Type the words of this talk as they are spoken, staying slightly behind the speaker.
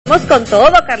Vamos con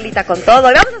todo, Carlita, con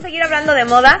todo. Y vamos a seguir hablando de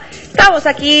moda. Estamos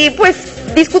aquí, pues,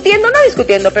 no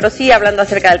discutiendo, pero sí hablando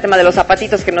acerca del tema de los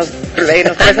zapatitos que nos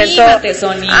presentó. Anímate,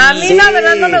 Sony. A mí, la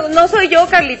verdad, no soy yo,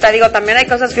 Carlita. Digo, también hay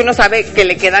cosas que uno sabe que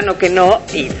le quedan o que no.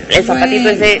 Y el zapatito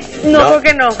ese, no, creo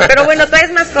que no. Pero bueno,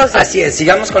 traes más cosas. Así es,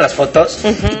 sigamos con las fotos.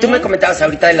 Y tú me comentabas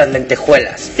ahorita de las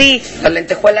lentejuelas. Sí. Las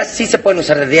lentejuelas sí se pueden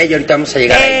usar de día y ahorita vamos a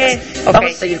llegar a ellas. Okay.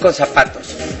 Vamos a seguir con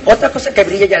zapatos. Otra cosa que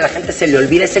brilla y a la gente se le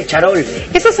olvida es el charol.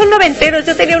 Esos son noventeros,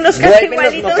 yo tenía unos casi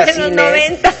igualitos en los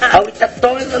 90. Ahorita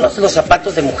todos los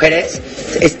zapatos de mujeres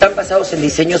están basados en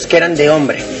diseños que eran de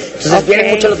hombre. Entonces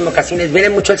vienen mucho los mocasines, viene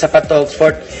mucho el zapato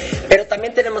Oxford, pero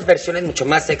también tenemos versiones mucho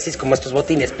más sexys como estos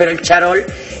botines. Pero el charol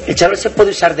se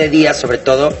puede usar de día, sobre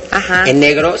todo en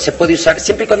negro, se puede usar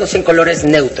siempre y cuando sean colores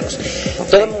neutros.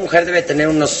 Toda mujer debe tener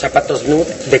unos zapatos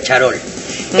nude de charol.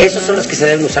 Esos son los que se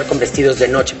deben usar con vestidos de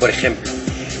noche, por ejemplo.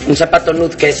 Un zapato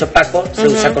nude que es opaco se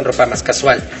usa con ropa más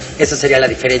casual. Esa sería la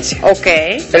diferencia.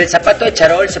 Pero el zapato de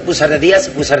charol se puede usar de día,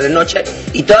 se puede usar de noche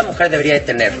y toda mujer debería de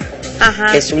tenerlo.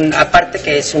 Aparte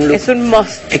que es un look. Es un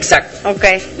must. Exacto.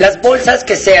 Las bolsas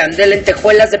que sean de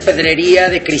lentejuelas, de pedrería,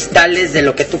 de cristales, de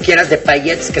lo que tú quieras, de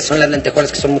paillettes, que son las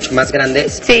lentejuelas que son mucho más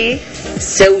grandes. Sí.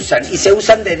 Se usan. Y se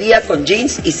usan de día con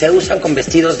jeans y se usan con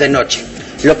vestidos de noche.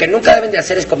 Lo que nunca deben de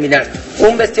hacer es combinar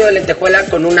un vestido de lentejuela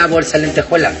con una bolsa de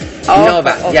lentejuela. No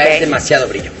va, ya es demasiado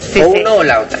brillo. O uno o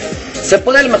la otra. Se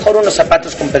puede a lo mejor unos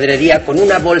zapatos con pedrería, con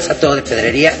una bolsa todo de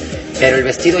pedrería, pero el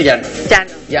vestido ya no.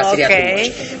 Ya sería too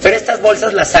much. Pero estas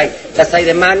bolsas las hay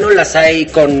de mano, las hay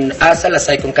con asa, las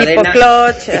hay con cadena.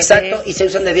 Clutch, exacto, y se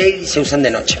usan de día y se usan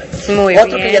de noche.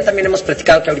 Otro que ya también hemos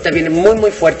platicado que ahorita viene muy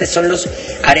muy fuerte son los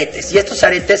aretes. Y estos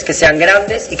aretes que sean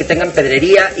grandes y que tengan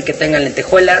pedrería y que tengan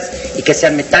lentejuelas y que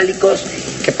sean metálicos,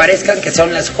 que parezcan que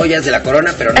son las joyas de la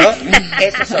corona, pero no,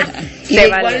 esos son. Y de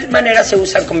igual manera se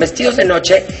usan con vestidos de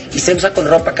noche y se usa con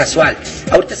ropa casual.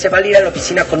 Ahorita se vale ir a la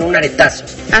oficina con un aretazo.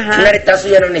 Un aretazo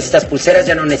ya no necesitas pulseras,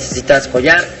 ya no necesitas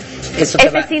collar. Ese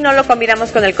sí no lo combinamos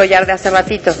con el collar de hace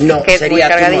ratito. No, que sería es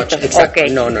muy cargadito. Exacto.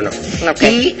 No.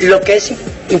 Y lo que es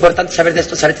importante saber de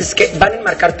estos aretes es que van a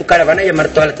enmarcar tu cara, van a llamar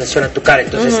toda la atención a tu cara.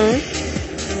 Entonces,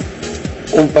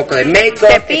 un poco de make-up.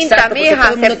 Se pinta,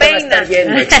 mija, se peina.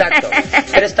 Exacto.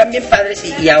 Pero están bien padres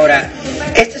y ahora,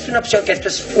 esta es una opción que esto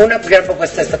es una gran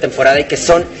propuesta de esta temporada y que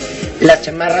son las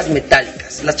chamarras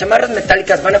metálicas. Las chamarras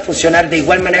metálicas van a funcionar de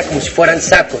igual manera como si fueran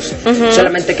sacos,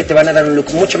 solamente que te van a dar un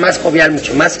look mucho más jovial,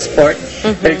 mucho más sport,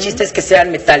 pero el chiste es que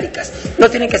sean metálicas. No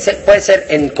tienen que ser, puede ser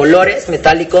en colores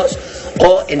metálicos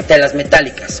o en telas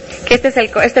metálicas. Que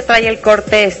este trae el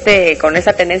corte con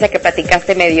esa tendencia que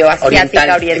platicaste medio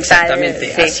asiática, oriental.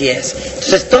 Exactamente, así es.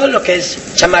 Entonces todo lo que es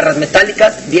chamarras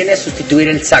metálicas viene a sustituir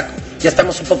el saco. Ya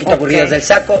estamos un poquito aburridos del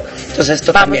saco, entonces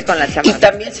esto también. Con la chamarra. Y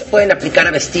también se pueden aplicar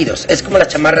a vestidos. Es como las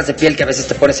chamarras de piel que a veces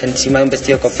te pones encima de un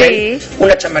vestido cóctel.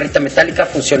 Una chamarrita metálica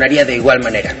funcionaría de igual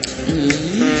manera.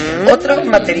 Otro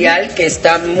material que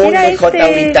está muy hot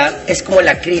ahorita es como el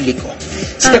acrílico.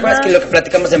 ¿Sí te acuerdas que lo que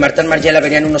platicamos de Marta Margiela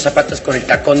venían unos zapatos con el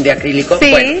tacón de acrílico?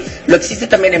 Bueno, lo existe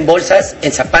también en bolsas,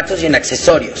 en zapatos y en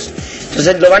accesorios.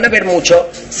 Entonces lo van a ver mucho,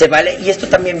 se vale, y esto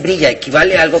también brilla,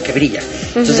 equivale a algo que brilla.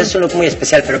 Entonces es un look muy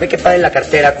especial, pero ve que padre la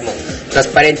cartera como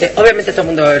transparente. Obviamente todo el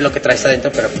mundo va a ver lo que traes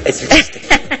adentro, pero es el chiste.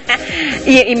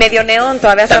 y medio neón,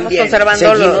 todavía también, estamos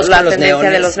conservando la tendencia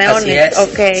de los neones.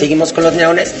 Así es, seguimos con los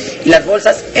neones. Y las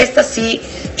bolsas, estas sí,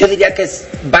 yo diría que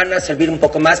van a servir un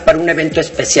poco más para un evento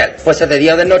especial. Puede ser de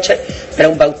día o de noche, para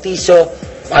un bautizo,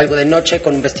 algo de noche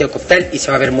con un vestido cóctel y se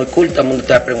va a ver muy cool. Todo el mundo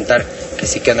te va a preguntar que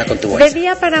sí, qué onda con tu bolsa. De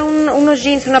día para unos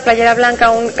jeans, una playera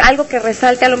blanca, algo que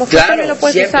resalte, a lo mejor también lo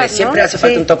puedes usar, ¿no? Siempre hace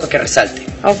falta un toque que resalte.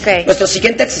 Nuestro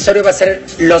siguiente accesorio va a ser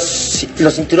los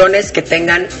cinturones que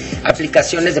tengan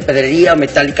aplicaciones de pedrería o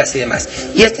metálicas y demás.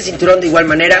 Y este cinturón de igual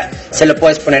manera se lo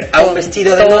puedes poner a un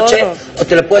vestido de noche o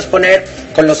te lo puedes poner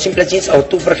con los simples jeans o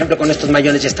tú, por ejemplo, con estos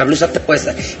mayones y esta blusa te puedes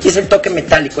dar. Y es el toque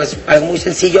metálico, es algo muy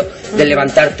sencillo de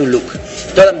levantar tu look.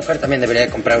 Toda mujer también debería de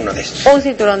comprar uno de estos. Un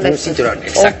cinturón de Un cinturón,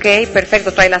 exacto.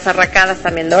 Perfecto, trae las arracadas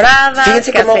también doradas.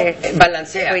 Fíjense cómo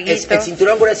balancea. Es el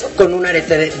cinturón grueso con un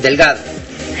arete delgado.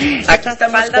 Aquí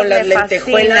estamos con las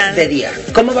lentejuelas de día.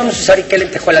 ¿Cómo vamos a usar y qué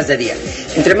lentejuelas de día?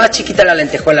 Entre más chiquita la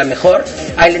lentejuela mejor.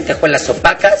 Hay lentejuelas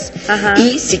opacas.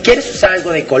 Y si quieres usar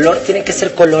algo de color, tienen que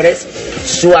ser colores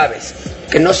suaves.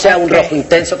 Que no sea un rojo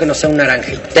intenso, que no sea un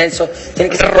naranja intenso.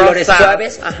 Tienen que ser colores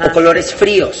suaves o colores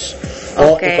fríos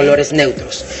o colores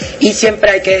neutros. Y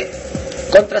siempre hay que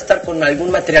contrastar con algún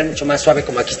material mucho más suave,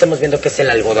 como aquí estamos viendo que es el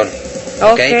algodón.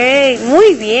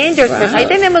 Muy bien, George. Pues ahí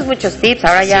tenemos muchos tips.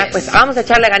 Ahora ya, pues vamos a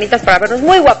echarle ganitas para vernos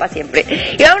muy guapas siempre.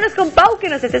 Y vámonos con Pau, que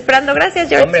nos está esperando. Gracias,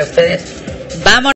 George. Hombre, a ustedes. Vámonos.